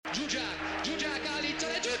Zsuzsák állítja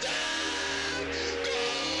le, Zsuzsák!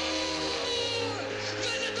 Gól!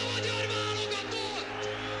 Vezet a magyar válogatott!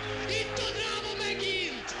 Itt a dráma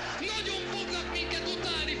megint! Nagyon fognak minket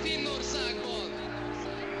utálni Finnországban!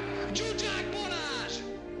 Zsuzsák Balázs!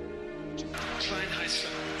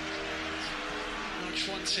 Kleinheisler. Nudge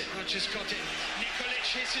wants it, Nudge has got it. Nikolic,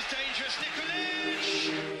 this is dangerous, Nikolic!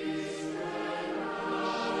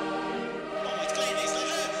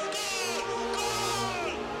 Kleinheisler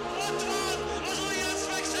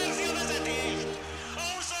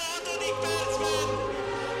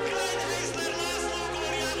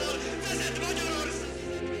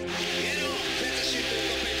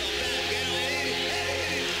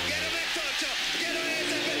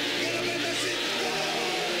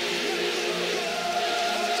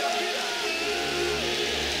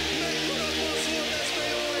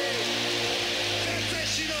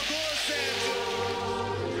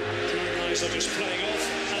just playing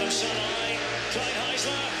off. Adam Sanai.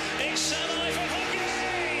 Kleinheisler. It's Sanai from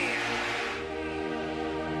Hungary!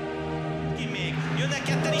 Még jönnek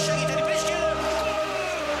ketten is segíteni, Priskin!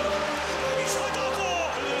 És hogy a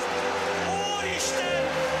gól! Úristen!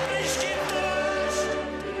 Priskin Tamás!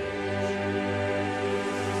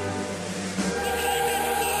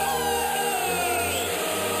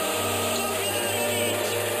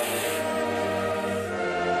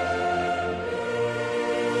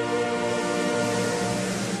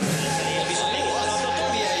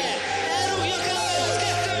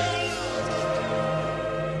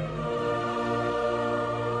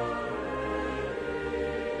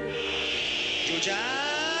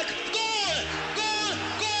 Zsuzsák! Gól! Gól!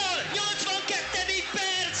 Gól! 82.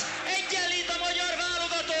 perc! Egyenlít a magyar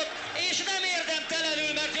válogatott, és nem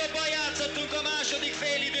érdemtelenül, mert jobban játszottunk a második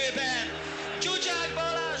félidőben. Zsuzsák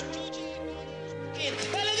Balázs!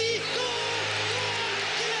 Beledi! Gól! Gól!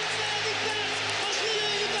 90. perc! Most mi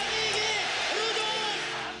lőjük a végén! Rudolf!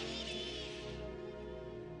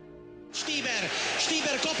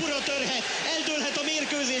 Stieber kapura törhet, eldőlhet a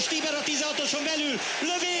mérkőzés, Stieber a 16-oson belül,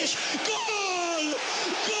 lövés, gól!